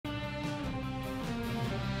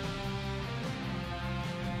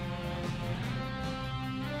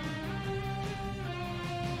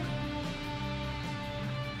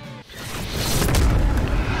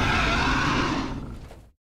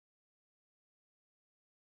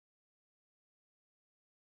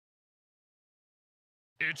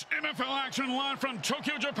It's MFL action live from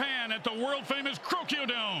Tokyo, Japan at the world-famous Krokyo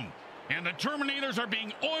Dome. And the Terminators are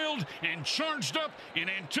being oiled and charged up in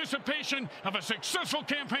anticipation of a successful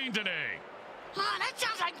campaign today. Oh, that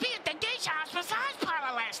sounds like being at the Geisha House massage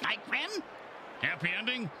parlor last night, Grim. Happy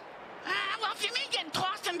ending? Well, if you mean getting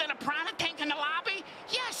tossed into the piranha tank in the lobby,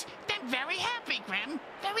 yes, then very happy, Grim.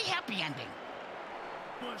 Very happy ending.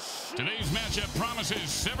 Today's matchup promises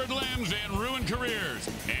severed limbs and ruined careers,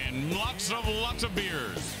 and lots of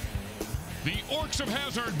beers. The Orcs of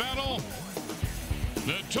Hazzard battle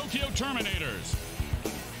the Tokyo Terminators.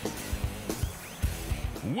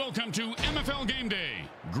 Welcome to MFL Game Day.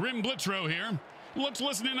 Grim Blitzrow here. Let's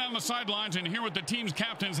listen in on the sidelines and hear what the team's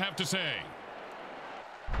captains have to say.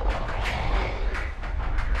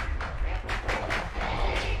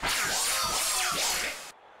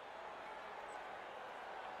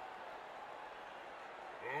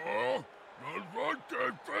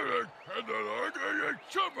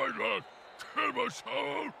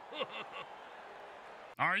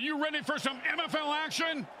 Are you ready for some MFL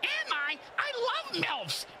action? Am I? I love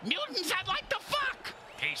MILFs. Mutants I'd like to fuck.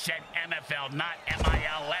 He said MFL, not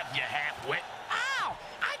MILF, you half-wit. Oh,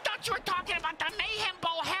 I thought you were talking about the Mayhem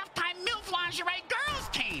Bowl halftime MILF lingerie girls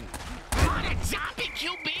team. Oh, that zombie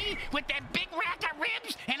QB with that big rack of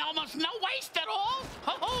ribs and almost no waist at all?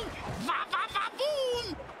 Ho-ho,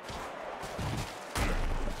 va-va-va-boom.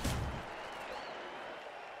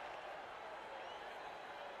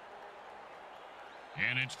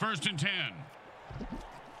 And it's 1st and 10.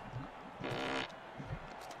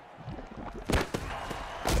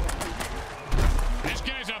 This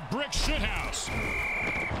guy's a brick shithouse.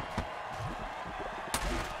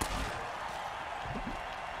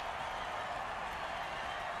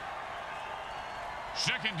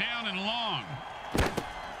 Second down and long.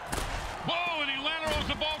 Whoa, and he laterals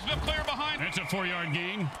the ball to the player behind. It's a 4-yard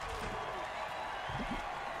gain.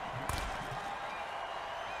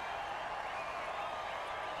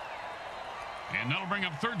 And that'll bring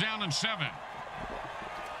up 3rd down and 7.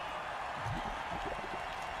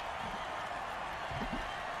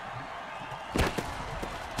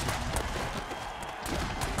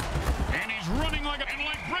 And he's running like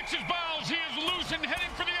bricks his balls. He is loose and heading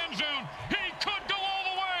for the end zone. He could go all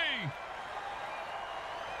the way.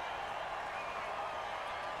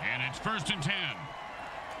 And it's 1st and 10.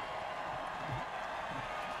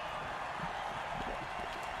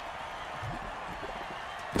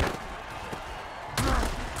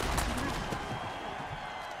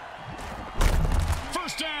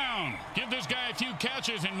 Down. Give this guy a few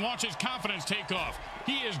catches and watch his confidence take off.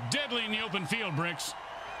 He is deadly in the open field, Bricks.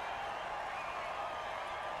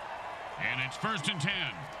 And it's 1st and 10.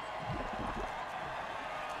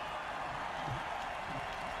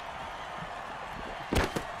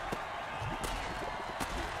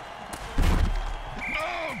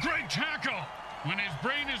 Oh, great tackle. When his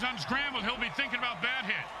brain is unscrambled, he'll be thinking about that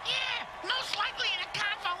hit. Yeah, most likely in a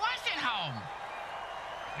convalescent home.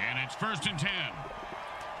 And it's 1st and 10.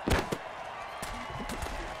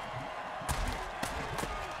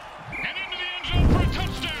 And into the end zone for a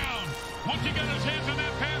touchdown. Once he got his hands on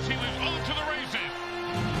that pass, he was on to the races.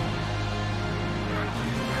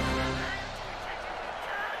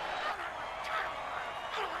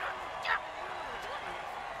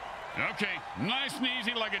 Okay, nice and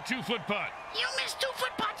easy like a 2-foot putt. You miss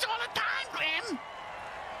 2-foot putts all the time, Grim.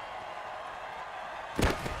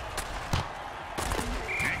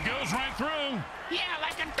 It goes right through. Yeah,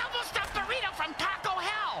 like a double-stuffed burrito from Taco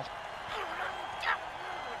Hell.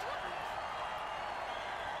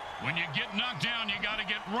 When you get knocked down, you got to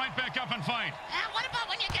get right back up and fight. What about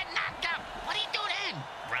when you get knocked up? What do you do then?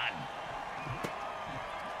 Run.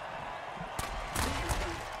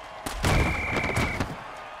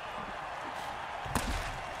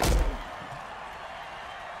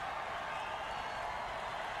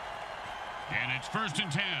 And it's 1st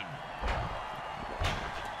and 10.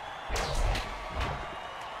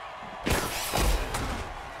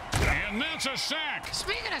 And that's a sack.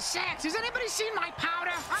 Speaking of sacks, has anybody seen my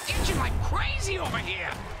powder? I'm itching like crazy over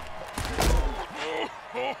here.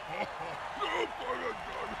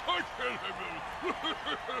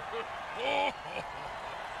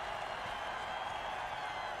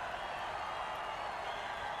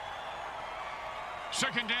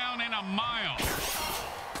 Second down and a mile.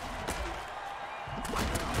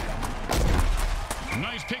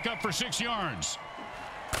 Nice pickup for 6 yards.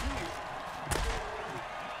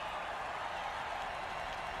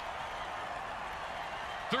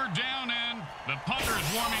 Third down, and the punter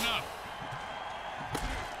is warming up.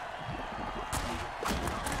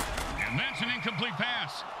 And that's an incomplete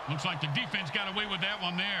pass. Looks like the defense got away with that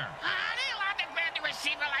one there. They allowed to grab the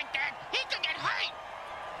receiver like that. He could get hurt.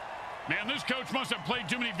 Man, this coach must have played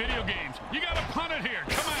too many video games. You got to punt it here.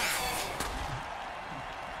 Come on.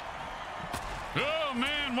 Oh,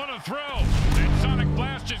 man, what a throw. That sonic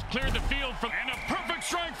blast just cleared the field for... And a perfect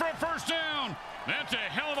strike for a first down. That's a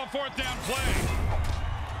hell of a fourth down play.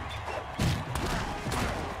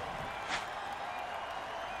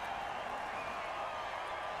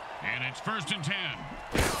 And it's 1st and 10.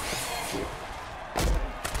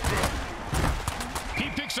 He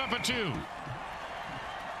picks up a 2.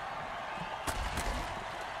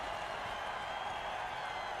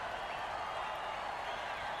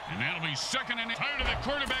 And that'll be 2nd and... Tired of the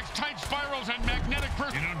quarterback's tight spirals and magnetic...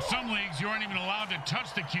 You know, in some leagues, you aren't even allowed to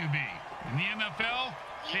touch the QB. In the MFL,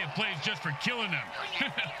 they have plays just for killing them.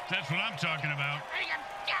 That's what I'm talking about.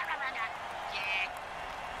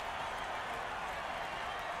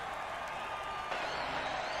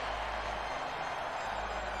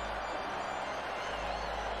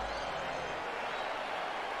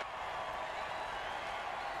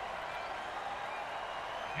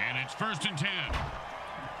 And it's 1st and 10.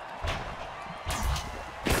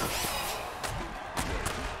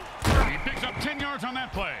 He picks up 10 yards on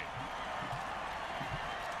that play.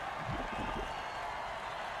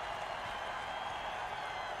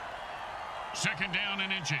 Second down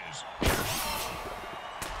and inches.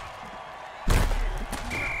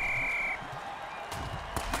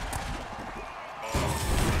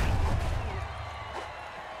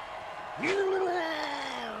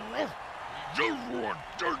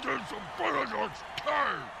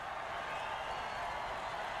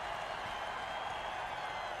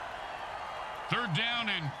 Third down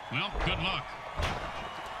and, well, good luck.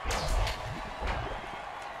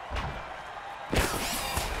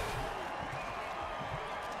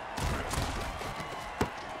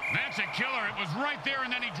 That's a killer. It was right there,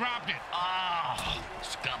 and then he dropped it. Oh,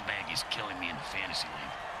 scumbag is killing me in the fantasy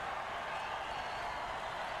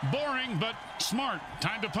league. Boring, but smart.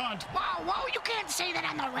 Time to punt. Whoa, whoa, you can't say that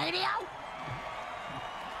on the radio.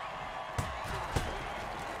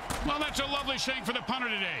 Well, that's a lovely shake for the punter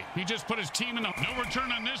today. He just put his team in the... No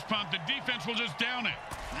return on this punt. The defense will just down it.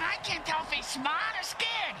 I can't tell if he's smart or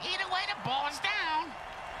scared. Either way, the ball is down.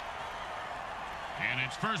 And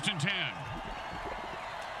it's 1st and 10.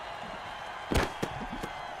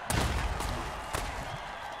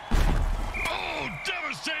 Oh,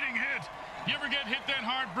 devastating hit. You ever get hit that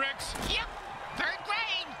hard, Bricks? Yep, 3rd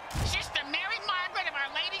grade. Sister Mary Margaret of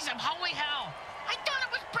Our Ladies of Holy Hell. I thought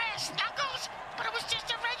it was brass knuckles, but it was just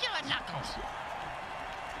a regular knuckles.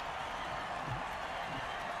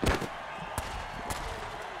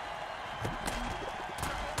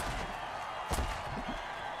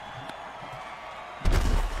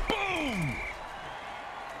 Boom!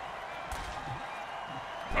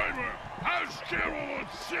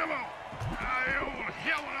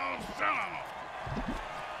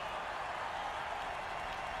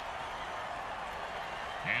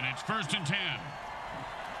 And it's 1st and 10.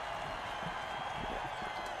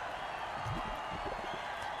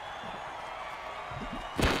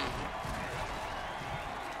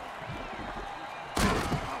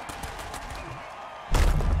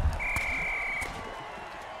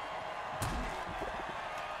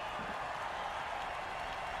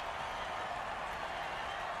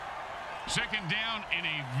 Second down in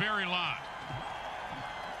a very lot.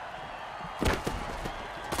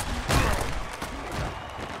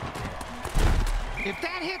 If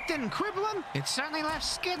that hit didn't cripple him, it certainly left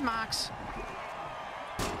skid marks.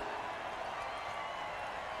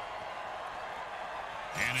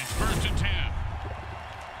 And it's 1st and 10.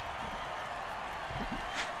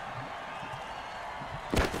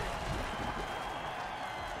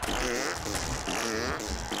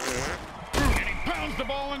 And he pounds the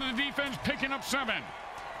ball into the defense, picking up 7.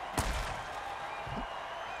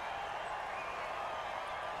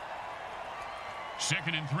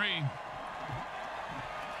 Second and 3.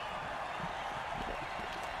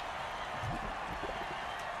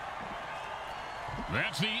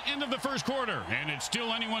 That's the end of the first quarter, and it's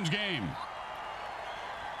still anyone's game.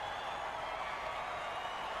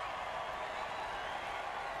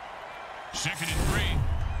 Second and 3.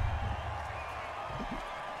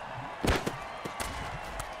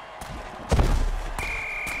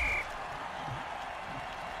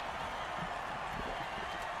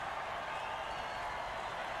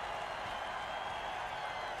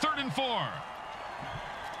 Third and 4.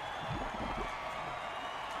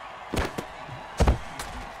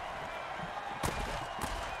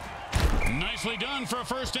 Nicely done for a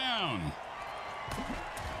first down.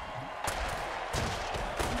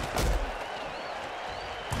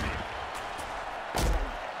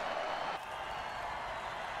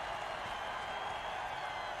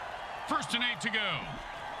 First and 8 to go.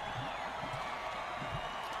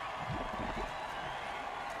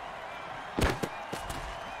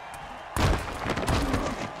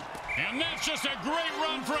 That's just a great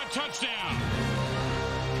run for a touchdown.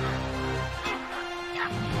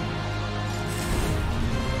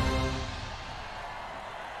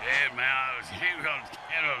 Yeah, man, I was hanging on the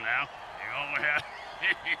kettle now. You know,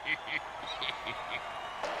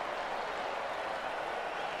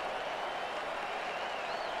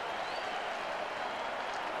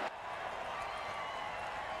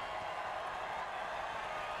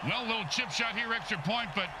 Well, little chip shot here, extra point,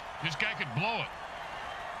 but this guy could blow it.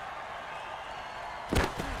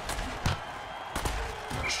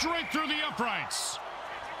 Straight through the uprights.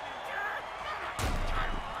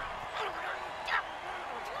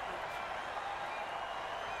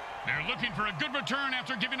 They're looking for a good return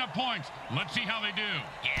after giving up points. Let's see how they do.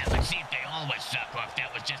 Yeah, let's see if they always suck or if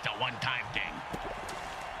that was just a one-time thing.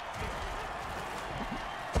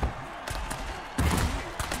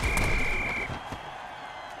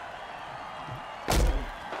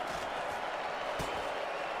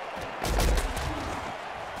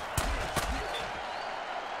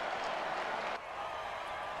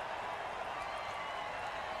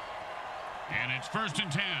 And it's 1st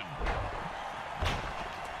and 10.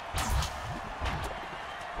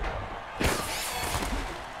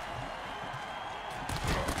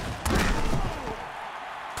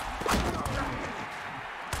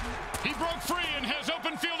 He broke free and has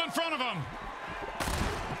open field in front of him.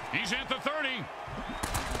 He's at the 30.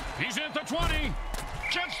 He's at the 20.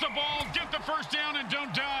 Catch the ball, get the first down, and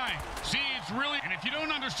don't die. See, it's really... And if you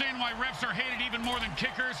don't understand why refs are hated even more than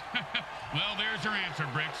kickers, well, there's your answer,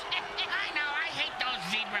 Bricks. I know, I hate those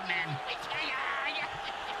zebra men.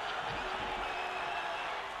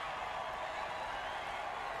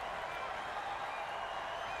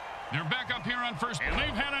 They're back up here on first, and they've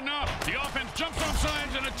had enough. The offense jumps off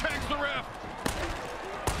sides and attacks the ref.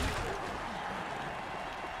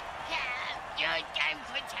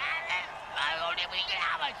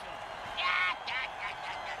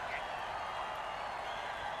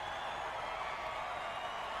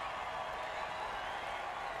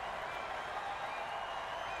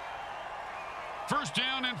 First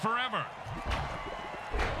down and forever.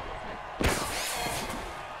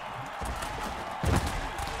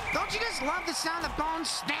 Don't you just love the sound of bones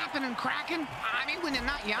snapping and cracking? I mean, when they're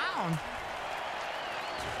not your own.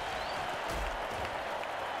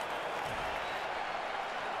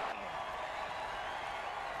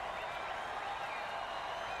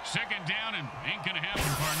 Second down and ain't gonna happen,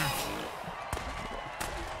 partner.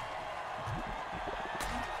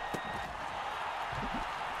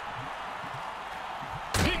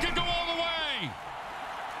 He could go all the way.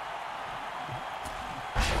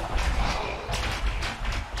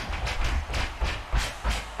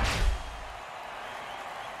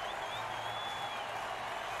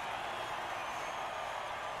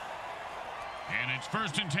 And it's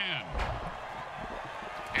 1st and 10.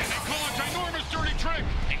 And they call a ginormous dirty trick.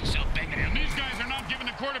 He's so big. And these guys are not giving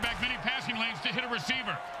the quarterback many passing lanes to hit a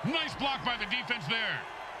receiver. Nice block by the defense there.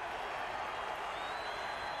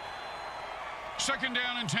 2nd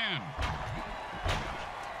down and 10.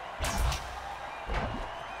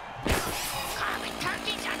 Carving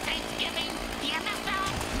turkeys on Thanksgiving. The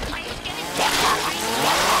MFL players getting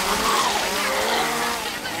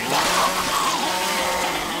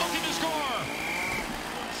Looking to score.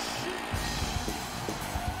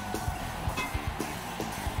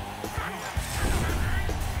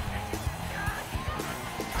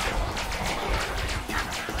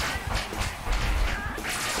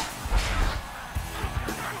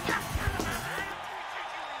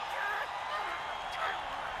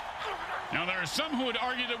 Now, there are some who would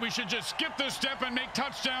argue that we should just skip this step and make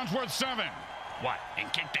touchdowns worth 7. what,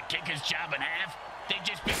 and kick the kicker's job in half? They'd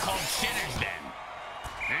just be called sinners then.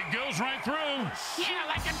 It goes right through. Yeah,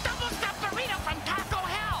 like a double-stuffed burrito from Taco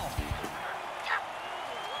Hell.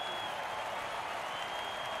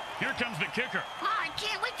 Here comes the kicker. Oh, I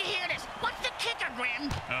can't wait to hear this. What's the kicker, Grim?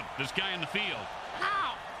 This guy in the field.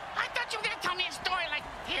 Oh, I thought you were going to tell me a story like,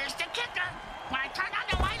 here's the kicker. When I turned on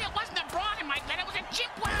the light, it wasn't a broad in my bed. It was a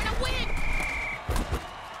chimp wearing a wig.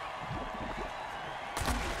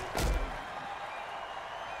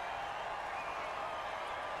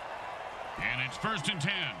 And it's 1st and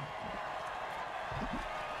 10.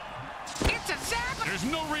 It's a zap. There's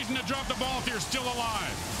no reason to drop the ball if you're still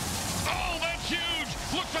alive. Oh, that's huge.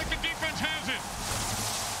 Looks like the defense has it.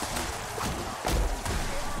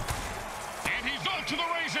 And he's off to the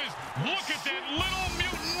races. Look at that little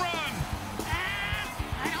mutant run.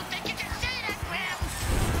 I don't think you can say that, Grim.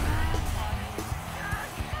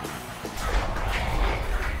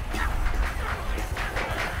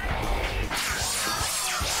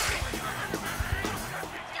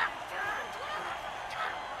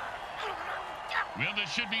 Well,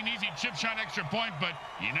 this should be an easy chip shot extra point, but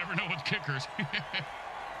you never know with kickers.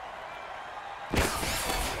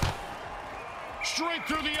 Straight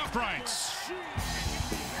through the uprights.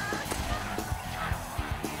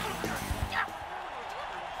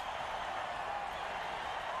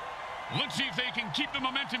 Let's see if they can keep the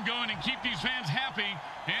momentum going and keep these fans happy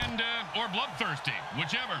and or bloodthirsty,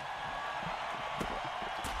 whichever.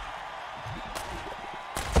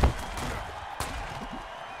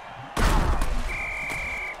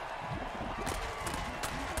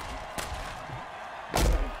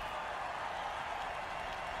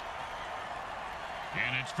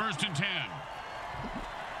 And it's 1st and 10.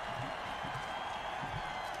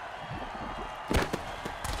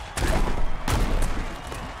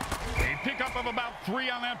 Pickup of about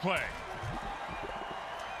 3 on that play.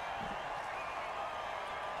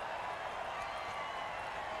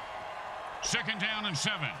 Second down and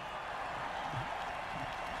 7.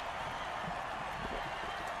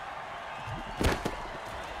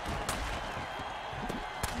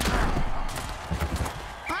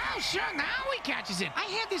 Oh, sure, now he catches it. I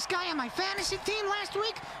had this guy on my fantasy team last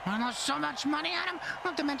week. I lost so much money on him,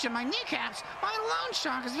 not to mention my kneecaps. My loan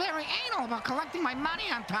shark is very anal about collecting my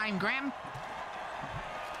money on time, Graham.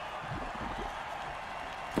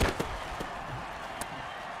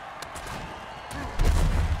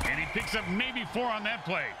 And he picks up maybe 4 on that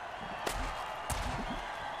play.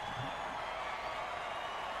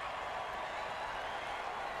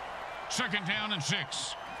 Second down and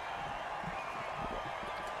 6.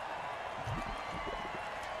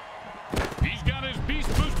 He's got his beast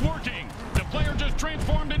boost working. The player just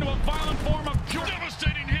transformed into a violent form of pure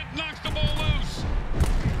devastating hit, knocks the ball loose.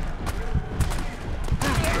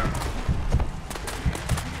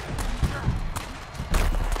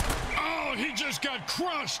 Oh, he just got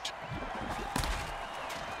crushed.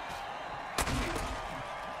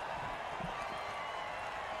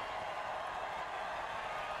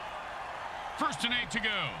 First and 8 to go.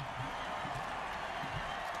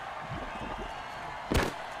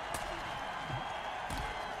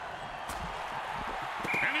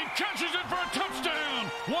 And he catches it for a touchdown.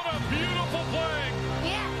 What a beautiful play.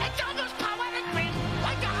 Yeah, it's almost poetic, Grim,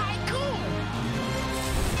 like a haiku.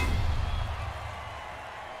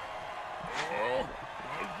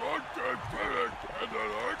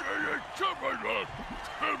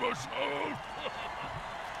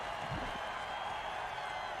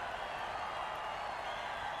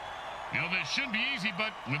 You know, this should be easy,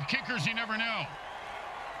 but with kickers, you never know.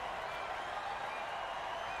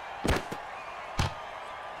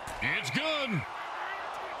 It's good.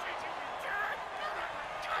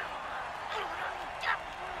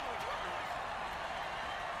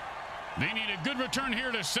 They need a good return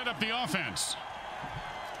here to set up the offense.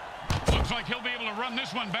 Looks like he'll be able to run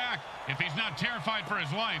this one back if he's not terrified for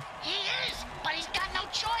his life. He is, but he's got no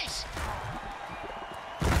choice.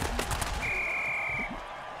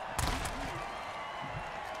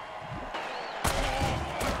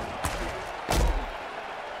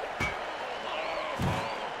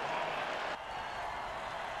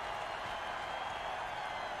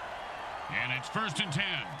 And it's 1st and 10.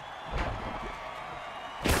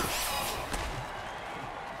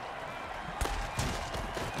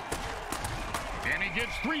 And he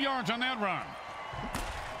gets 3 yards on that run.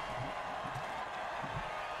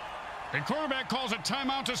 The quarterback calls a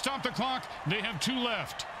timeout to stop the clock. They have 2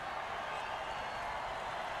 left.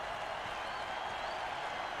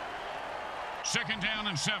 Second down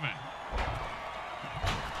and 7.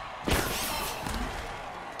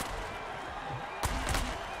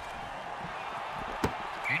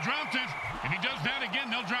 He dropped it. If he does that again,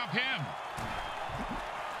 they'll drop him.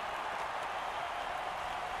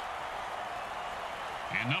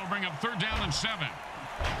 And that'll bring up 3rd down and 7.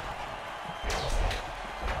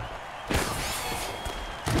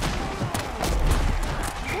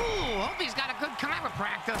 Ooh, hope he's got a good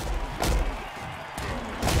chiropractor.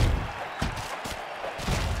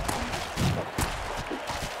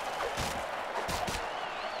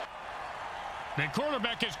 The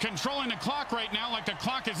quarterback is controlling the clock right now like the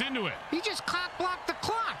clock is into it. He just cock-blocked the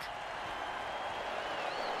clock.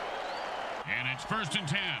 And it's 1st and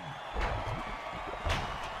 10.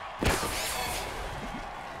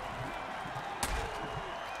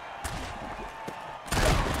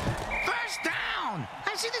 First down.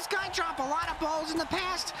 I've seen this guy drop a lot of balls in the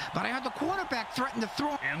past, but I heard the quarterback threaten to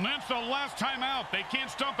throw. And that's the last time out. They can't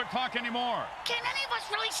stop the clock anymore. Can any of us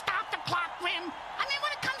really stop the clock, Grim? I mean,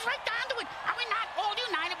 when it comes right down to it, are we not all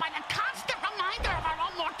united by the constant reminder of our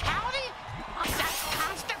own mortality? Of that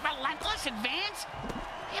constant relentless advance?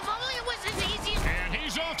 If only it was as easy as... And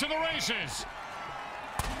he's off to the races.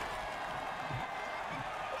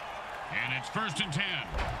 And it's 1st and 10.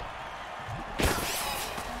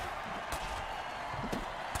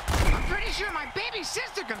 sure my baby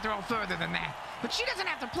sister can throw further than that. But she doesn't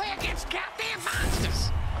have to play against goddamn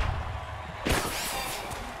monsters.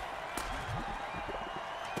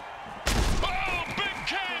 Oh, big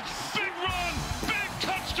catch, big run, big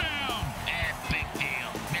touchdown. Big deal.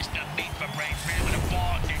 Mr. Meat for Brain ran with the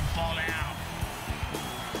ball and didn't fall down.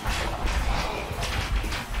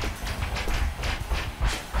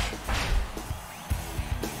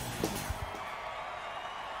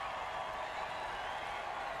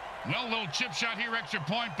 Well, little chip shot here, extra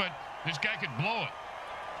point, but this guy could blow it.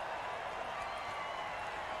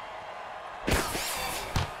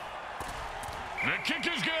 The kick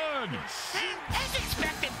is good. As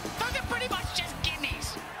expected, those are pretty much just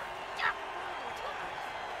gimmies.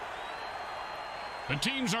 The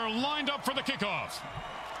teams are lined up for the kickoff.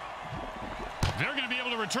 They're going to be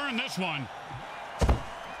able to return this one.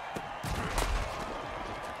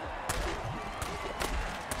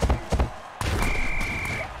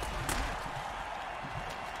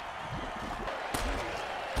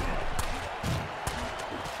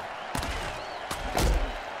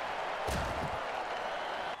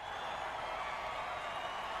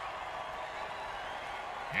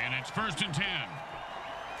 And it's 1st and 10.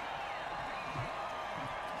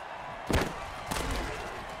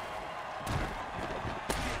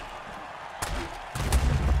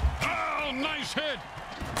 Oh, nice hit.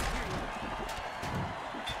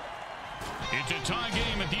 It's a tie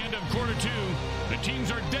game at the end of quarter 2. The teams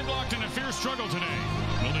are deadlocked in a fierce struggle today.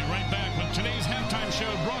 We'll be right back with today's halftime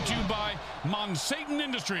show brought to you by Monsatan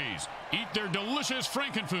Industries. Eat their delicious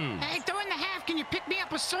Frankenfood. Hey, during the half, can you pick me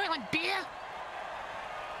up a Soylent beer?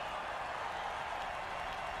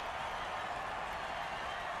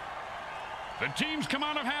 The teams come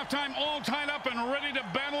out of halftime all tied up and ready to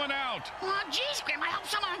battle it out. Oh, geez, Grim, I hope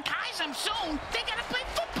someone unties them soon. They gotta play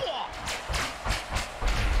football.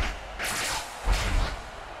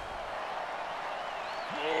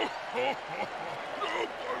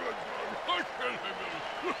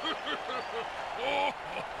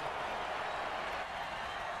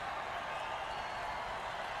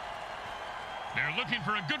 They're looking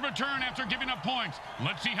for a good return after giving up points.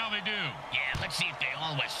 Let's see how they do. Yeah, let's see if they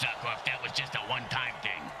always suck or if that was just a one-time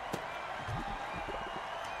thing.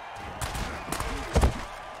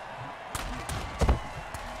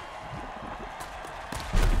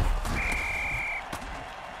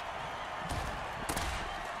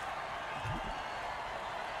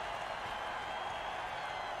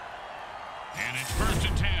 And it's 1st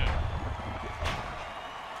and 10.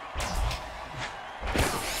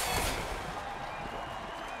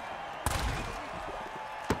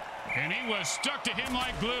 And he was stuck to him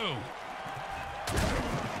like glue.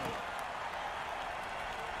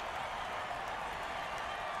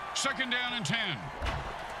 Second down and 10.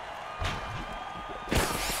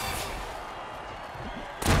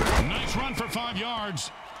 Nice run for 5 yards.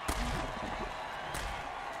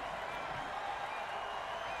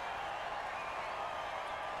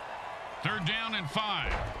 Third down and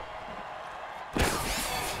 5.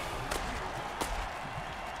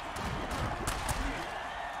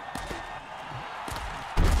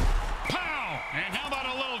 And how about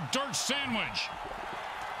a little dirt sandwich?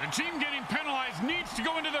 The team getting penalized needs to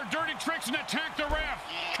go into their dirty tricks and attack the ref.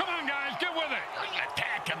 Come on, guys, get with it.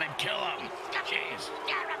 Attack him and kill him. Jeez.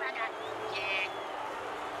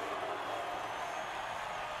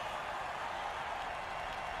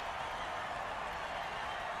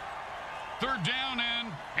 Third down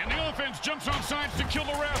and the offense jumps on sides to kill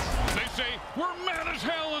the ref. They say, we're mad as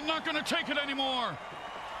hell and not going to take it anymore.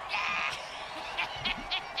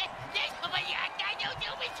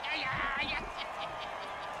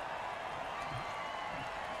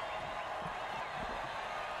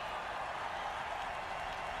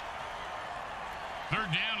 Third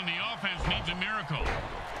down and the offense needs a miracle.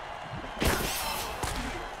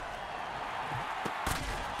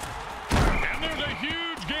 And there's a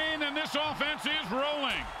huge gain and this offense is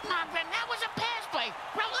rolling. Grim, that was a pass play.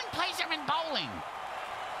 Rolling plays are in bowling.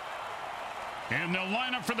 And they'll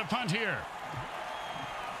line up for the punt here.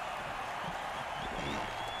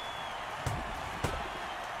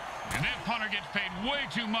 And that punter gets paid way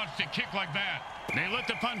too much to kick like that. They let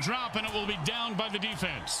the punt drop and it will be down by the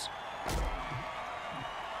defense.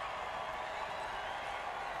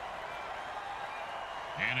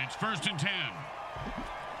 And it's 1st and 10.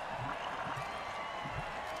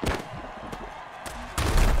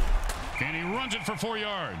 And he runs it for 4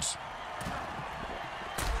 yards.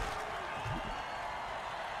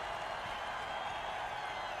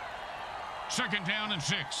 Second down and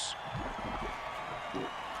 6.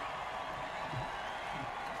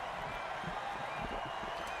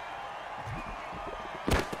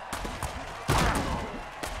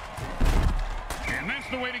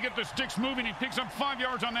 the way to get the sticks moving. He picks up 5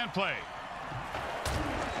 yards on that play.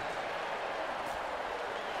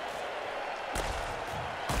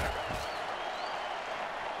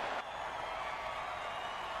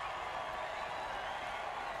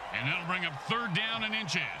 And that'll bring up 3rd down and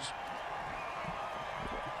inches.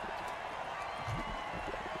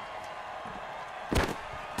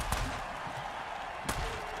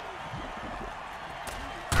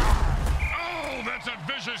 Oh, that's a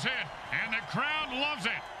vicious hit, and the crowd loves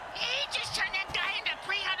it. He just turned that guy into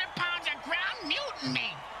 300 pounds of ground mutant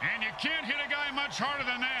meat. And you can't hit a guy much harder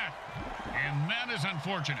than that. And that is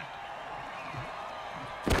unfortunate.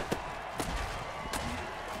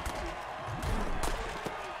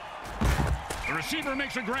 The receiver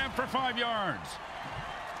makes a grab for 5 yards.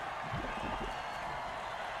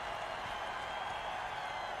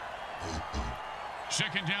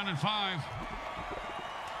 Second down and 5.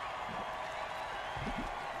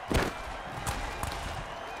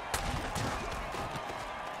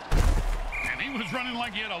 And he was running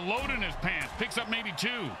like he had a load in his pants. Picks up maybe 2.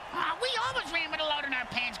 We always ran with a load in our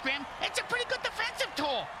pants, Grim. It's a pretty good defensive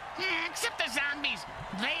tool. Except the zombies.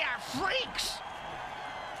 They are freaks.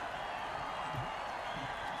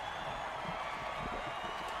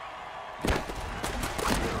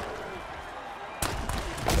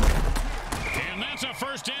 That's a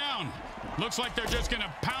first down. Looks like they're just going to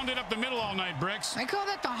pound it up the middle all night, Bricks. They call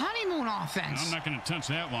that the honeymoon offense. I'm not going to touch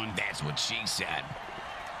that one. That's what she said.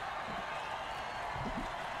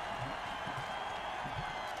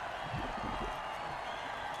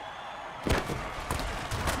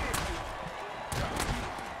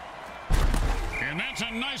 And that's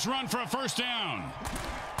a nice run for a first down.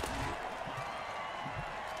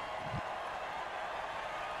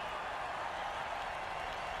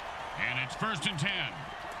 And it's 1st and 10.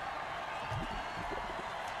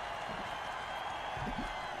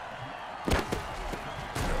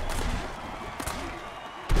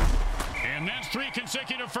 And that's 3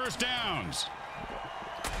 consecutive first downs.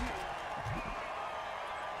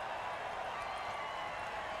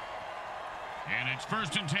 And it's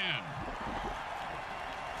 1st and 10.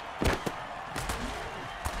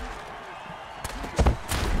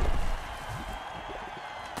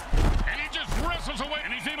 Wrestles away,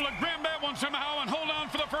 and he's able to grab that one somehow and hold on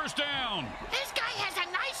for the first down. This guy has a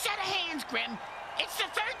nice set of hands, Grim. It's the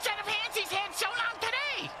 3rd set of hands he's had so long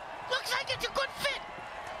today. Looks like it's a good fit.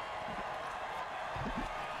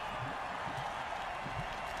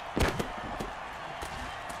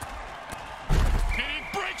 And he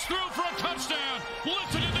breaks through for a touchdown.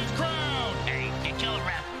 Listen to this crowd. Hey, you kill a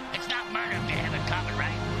ref. It's not murder if they have it covered,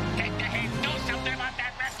 right? Take the hit. Do something about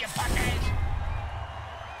that ref, you pussies.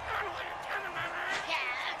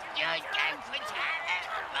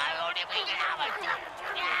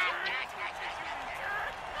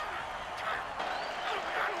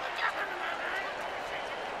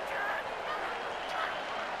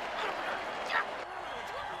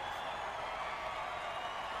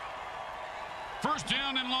 First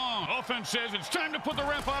down and long. Offense says it's time to put the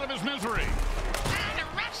ref out of his misery. The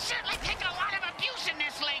refs certainly take a lot of abuse in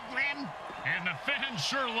this league, Grim. And the fans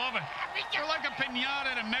sure love it. They're like a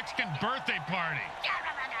piñata at a Mexican birthday party.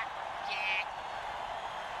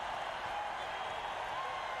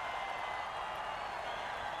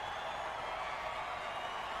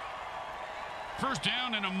 First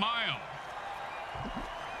down and a mile.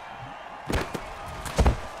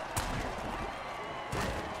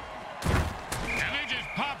 And they just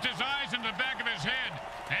popped his eyes in the back of his head.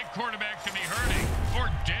 That quarterback could be hurting, or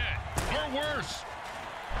dead, or worse.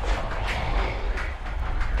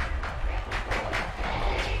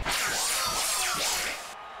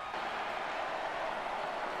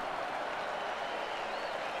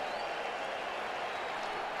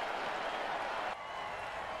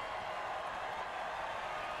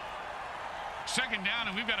 Second down,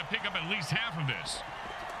 and we've got to pick up at least half of this.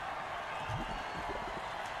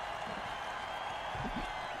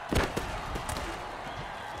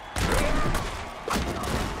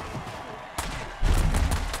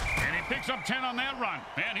 And he picks up 10 on that run.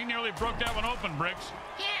 Man, he nearly broke that one open, Bricks.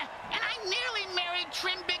 Yeah, and I nearly married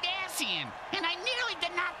Trim Big Assian. And I nearly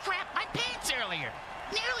did not crap my pants earlier.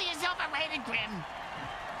 Nearly is overrated, Grim.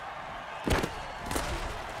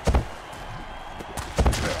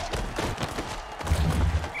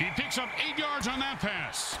 He picks up 8 yards on that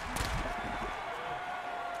pass.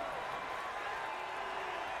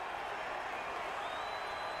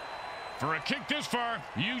 For a kick this far,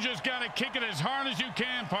 you just got to kick it as hard as you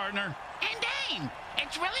can, partner. And aim.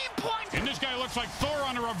 It's really important. And this guy looks like Thor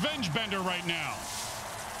on a revenge bender right now.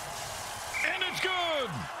 And it's good.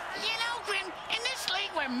 You know, Grim, in this league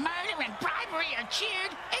where murder and bribery are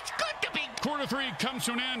cheered, it's good to be... quarter three comes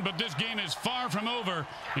to an end, but this game is far from over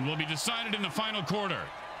and will be decided in the final quarter.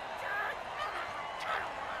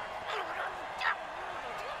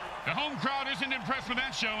 The home crowd isn't impressed with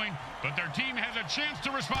that showing, but their team has a chance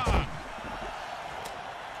to respond.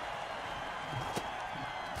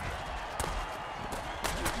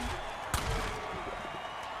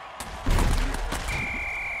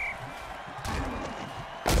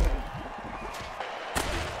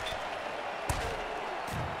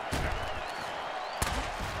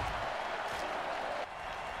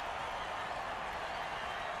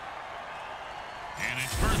 And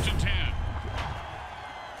it's 1st and 10.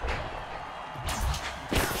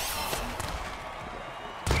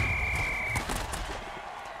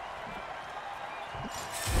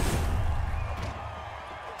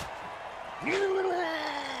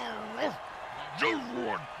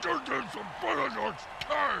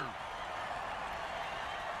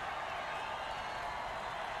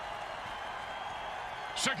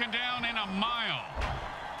 Second down and a mile.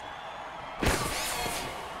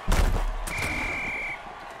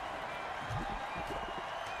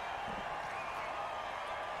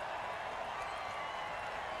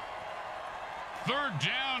 Third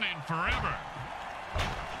down and forever.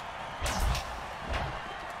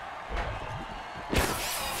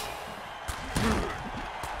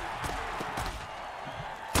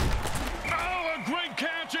 Oh, a great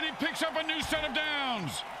catch, and he picks up a new set of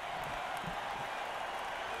downs.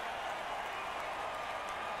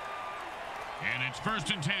 And it's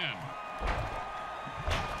 1st and 10.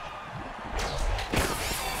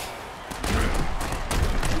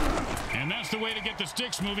 And that's the way to get the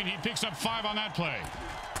sticks moving. He picks up 5 on that play.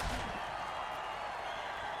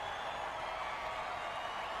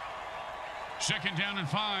 Second down and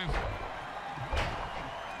 5.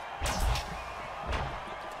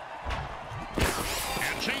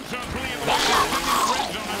 And chainsaws really in the red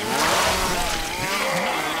zone.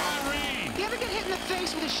 You ever get hit in the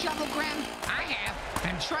face with a shovel, Graham? I have.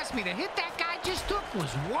 And trust me, the hit that guy just took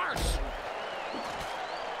was worse.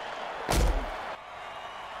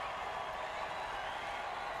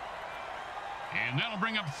 And that'll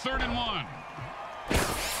bring up 3rd and 1.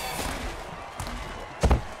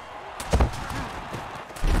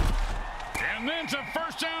 And then to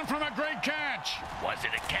 1st down from a great catch. Was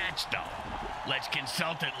it a catch, though? Let's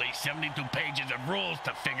consult at least 72 pages of rules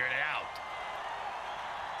to figure it out.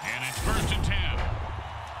 And it's 1st and 10.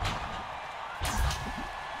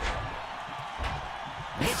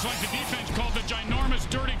 Looks like the defense called the ginormous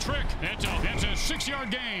dirty trick. That's a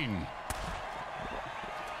 6-yard gain.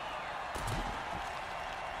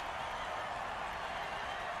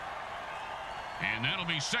 And that'll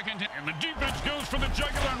be 2nd, and the defense goes for the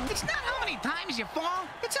jugular. It's not how many times you fall,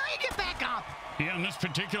 it's how you get back up. Yeah, in this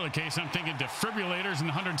particular case, I'm thinking defibrillators and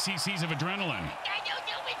 100 cc's of adrenaline.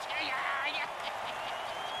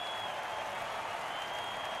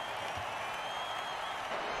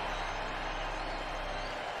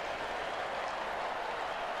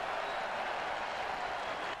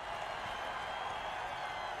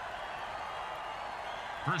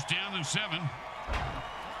 First down and 7.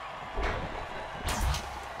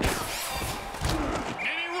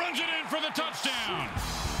 And he runs it in for the touchdown.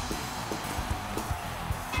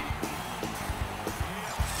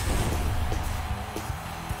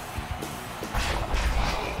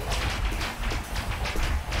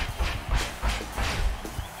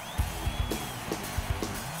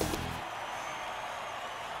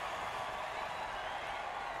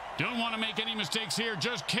 Don't want to make any mistakes here.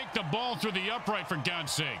 Just kick the ball through the upright, for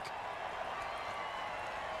God's sake.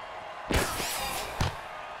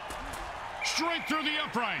 Straight through the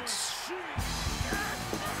uprights.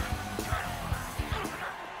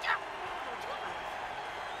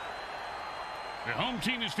 The home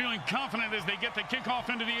team is feeling confident as they get the kickoff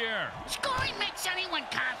into the air. Scoring makes anyone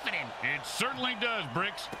confident. It certainly does,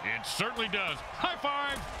 Bricks. It certainly does. High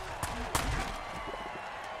five.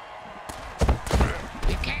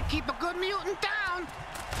 You can't keep a good mutant down.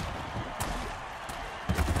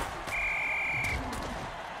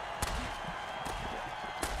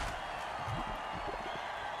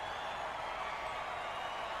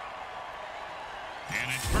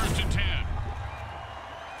 And it's 1st and 10.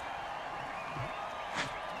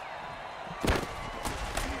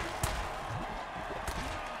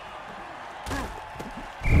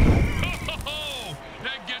 Oh,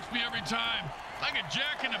 that gets me every time. Like a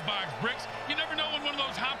jack-in-the-box, Bricks. You never know when one of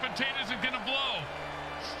those hot potatoes is going to blow.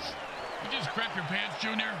 You just crap your pants,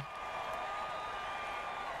 Junior.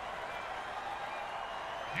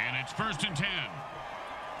 And it's 1st and 10.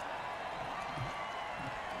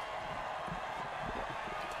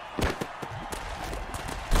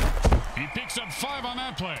 He picks up 5 on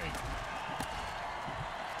that play.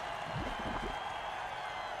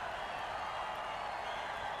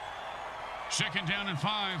 Second down and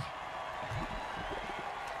 5.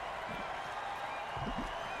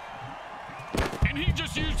 And he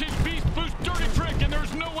just used his Beast Boost dirty trick, and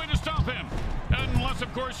there's no way to stop him. Unless,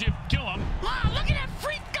 of course, you kill him. Wow, look at that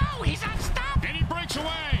freak go. He's unstoppable. And he breaks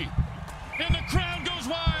away. And the crowd goes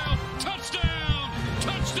wild. Touchdown!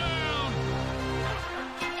 Touchdown!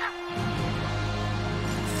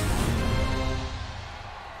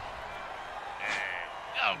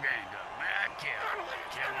 Okay, good. Man, kill him.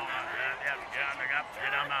 Get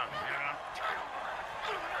him out.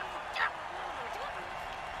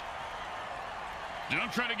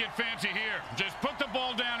 Don't try to get fancy here. Just put the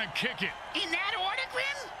ball down and kick it. In that order,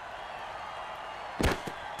 Grim?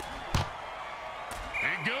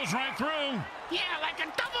 It goes right through. Yeah, like a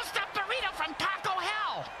double-stuffed burrito from Taco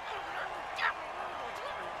Hell.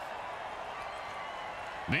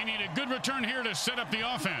 They need a good return here to set up the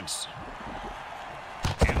offense.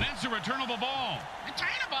 And that's a returnable ball.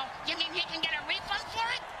 Returnable? You mean he can get a refund for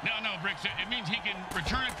it? No, Bricks. It means he can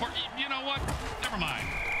return it for... You know what? Never mind.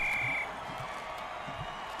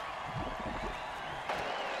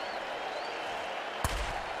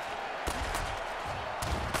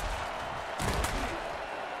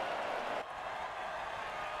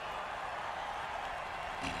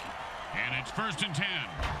 And it's 1st and 10.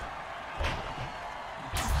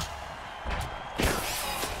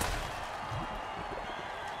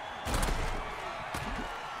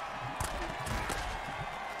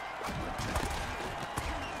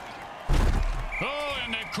 Oh,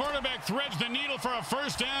 and the quarterback threads the needle for a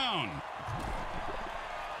 1st down.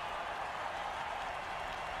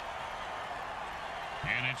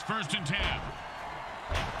 And it's 1st and 10.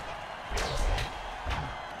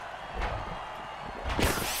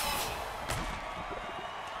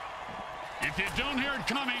 If you don't hear it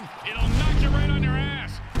coming, it'll knock you right on your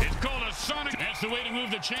ass. It's called a sonic. That's the way to move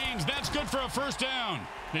the chains. That's good for a 1st down.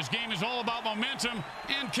 This game is all about momentum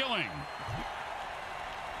and killing.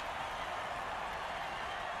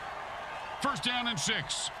 1st down and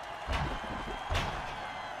 6.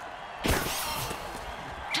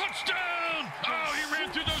 Touchdown! Oh, he ran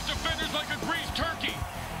through those defenders like a greased turkey.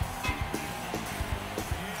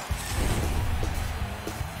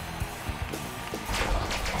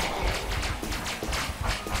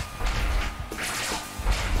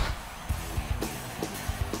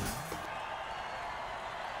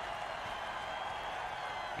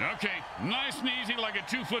 Okay, nice and easy like a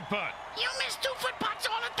 2-foot putt. You miss 2-foot putts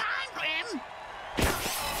all the time, Grim.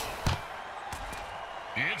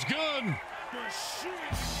 It's good.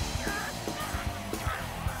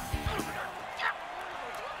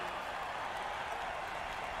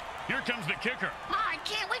 Here comes the kicker. Oh, I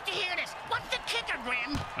can't wait to hear this. What's the kicker,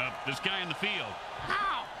 Grim? This guy in the field.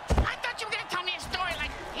 Oh, I thought you were going to tell me a story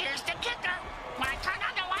like, here's the kicker. When I turned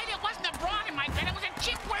on the light, it wasn't a broad in my bed. It was a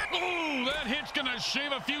chip where... Ooh, that hit's going to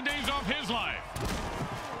shave a few days off his life.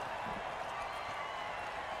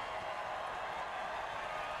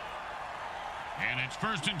 And it's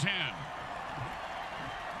 1st and 10.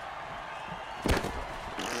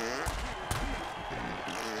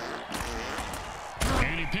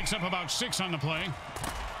 And he picks up about 6 on the play.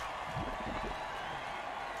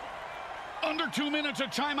 Under 2 minutes, a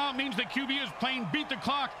timeout means the QB is playing beat the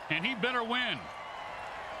clock, and he better win.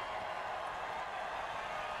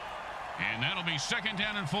 And that'll be 2nd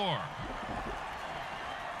down and 4.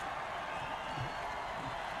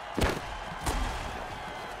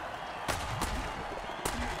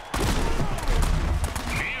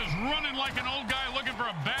 He is running like an old guy looking for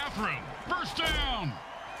a bathroom. 1st down.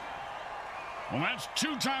 Well, that's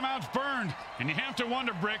 2 timeouts burned, and you have to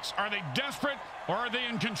wonder, Bricks, are they desperate or are they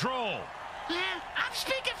in control? I'm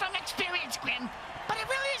speaking from experience, Grim, but it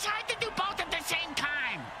really is hard to do both at the same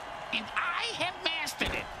time. And I have mastered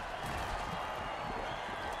it.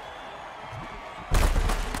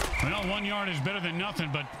 Well, 1 yard is better than nothing,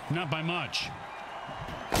 but not by much.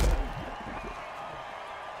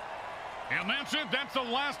 And that's it. That's the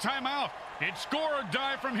last timeout. It's score or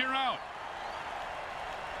die from here out.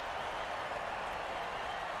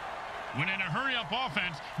 When in a hurry-up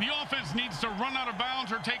offense, the offense needs to run out of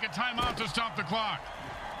bounds or take a timeout to stop the clock.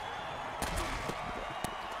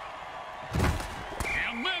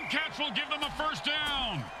 And then Cats will give them a 1st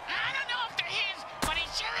down. I don't know if they're his, but he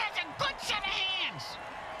sure has a good set of hands.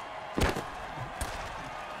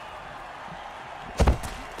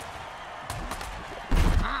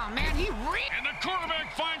 Oh, man, And the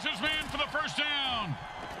quarterback finds his man for the 1st down.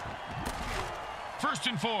 1st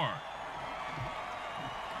and 4.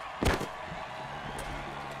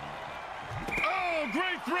 Oh,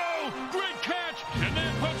 great throw, great catch, and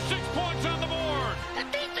then put 6 points on the board. The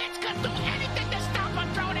defense couldn't do anything to stop him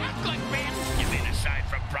throwing that good, Grim. You mean aside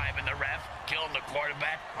from bribing the ref,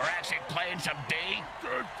 quarterback or actually playing some D?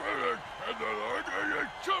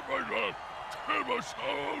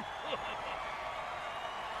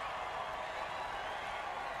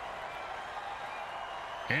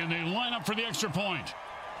 And they line up for the extra point.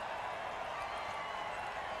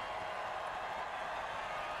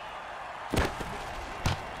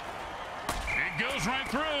 It goes right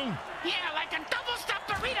through. Yeah, like a double-stuffed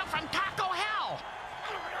burrito from Taco Hell.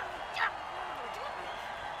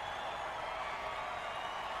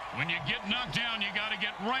 When you get knocked down, you got to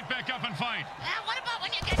get right back up and fight. What about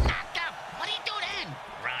when you get knocked up? What do you do then?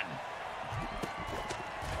 Run.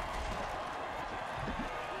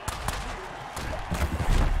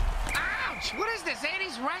 Ouch! What is this,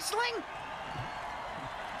 80s wrestling?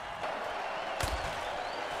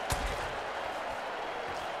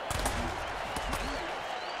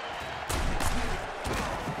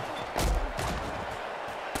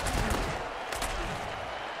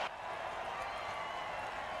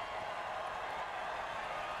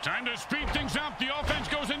 Time to speed things up. The offense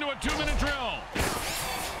goes into a 2-minute drill.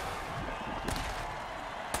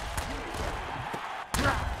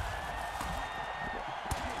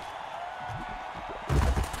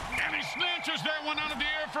 And he snatches that one out of the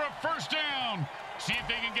air for a first down. See if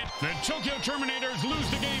they can get... The Tokyo Terminators lose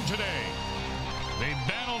the game today. They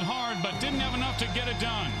battled hard, but didn't have enough to get it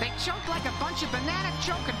done. They choked like a bunch of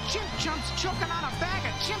banana-choking chimp chumps choking on a bag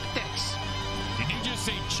of chimp dicks. Did you just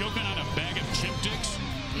say choking on a bag of chimp dicks?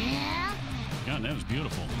 Yeah? God, that was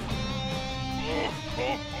beautiful.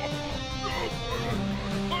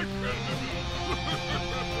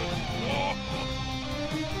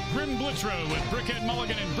 Grim Blitzrow with Brickhead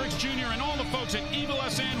Mulligan and Bricks Jr. and all the folks at Evil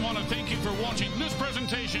SN want to thank you for watching this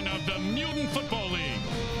presentation of the Mutant Football League.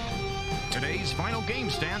 Today's final game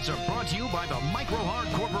stats are brought to you by the Micro Hard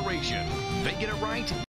Corporation. They get it right.